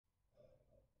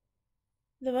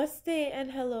Namaste and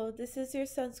hello, this is your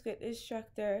Sanskrit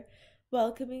instructor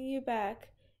welcoming you back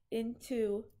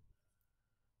into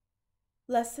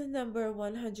lesson number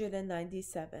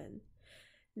 197.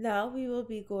 Now we will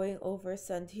be going over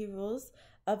Sandhi rules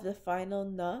of the final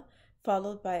na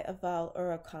followed by a vowel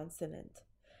or a consonant.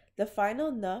 The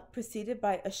final na preceded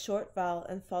by a short vowel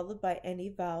and followed by any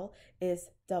vowel is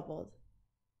doubled.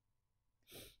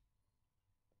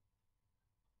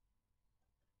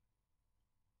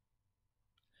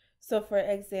 So for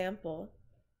example,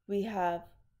 we have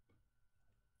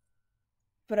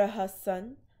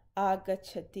prahasan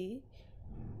agachati.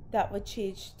 That would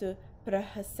change to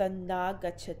prahasanna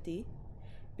gachati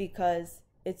because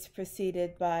it's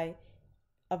preceded by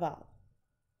a vowel.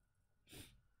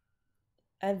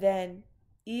 And then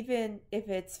even if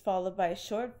it's followed by a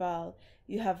short vowel,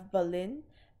 you have balin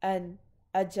and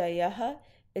ajayaha.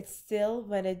 It's still,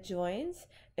 when it joins,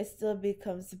 it still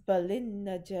becomes balin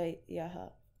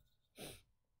ajayaha.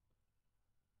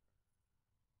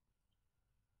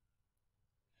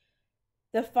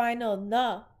 The final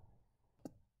na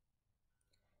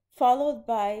followed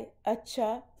by a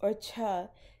cha or cha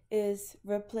is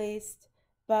replaced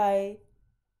by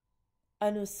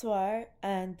anuswar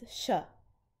and sha.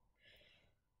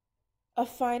 A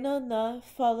final na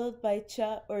followed by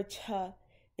cha or cha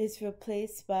is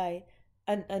replaced by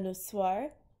an anuswar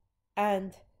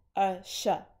and a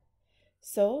sha.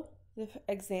 So, the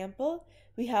example,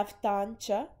 we have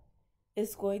tancha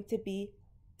is going to be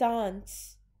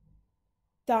tans,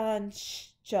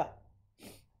 tancha.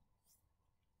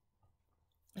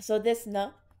 So this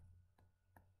na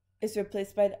is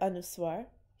replaced by the anuswar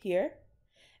here,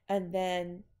 and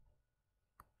then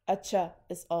a cha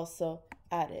is also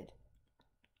added.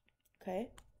 Okay?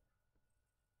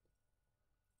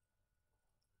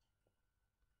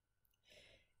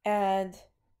 And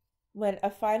when a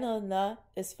final na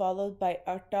is followed by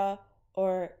arta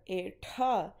or a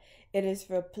ta, it is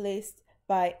replaced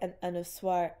by an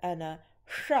anuswar and a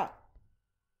sha.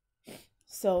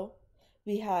 So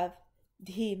we have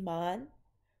dhiman,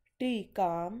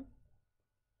 tikam,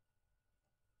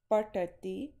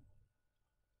 patati.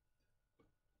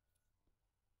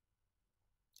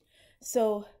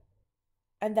 So,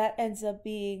 and that ends up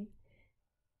being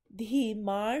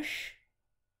dhimash,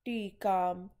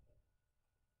 tikam,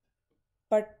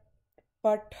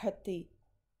 patati.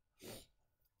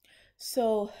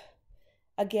 So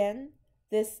again,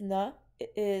 this na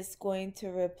is going to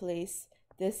replace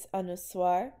this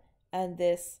anuswar and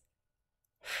this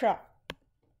sha.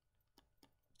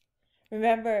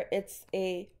 Remember, it's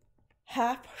a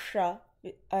half sha,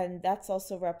 and that's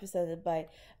also represented by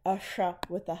a sha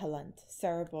with a halant,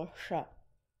 cerebral sha.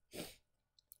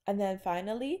 And then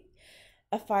finally,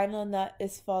 a final na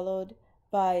is followed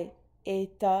by a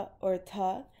ta or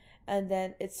ta, and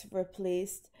then it's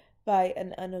replaced by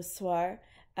an anuswar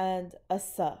and a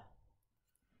sa.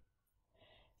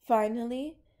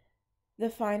 Finally, the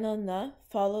final na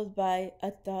followed by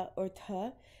a ta or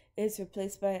ta is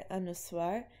replaced by an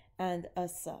anuswar and a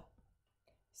sa.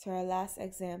 So our last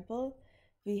example,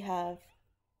 we have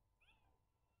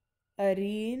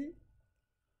arin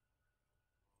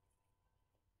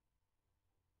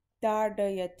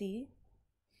tardayati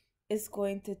is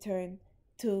going to turn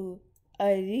to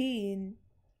arin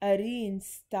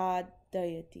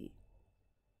stardayati.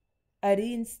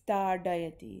 Arin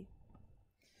stardayati.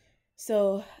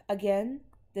 So again,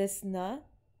 this na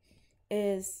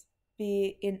is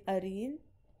be in arin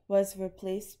was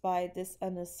replaced by this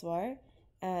anuswar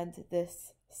and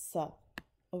this sa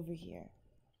over here.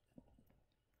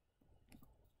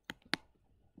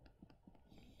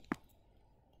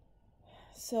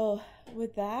 So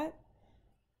with that,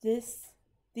 this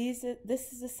is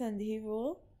a Sandhi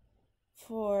rule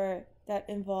for that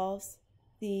involves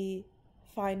the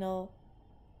final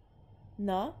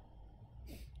na,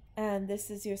 and this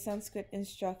is your Sanskrit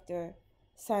instructor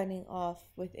signing off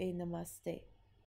with a namaste.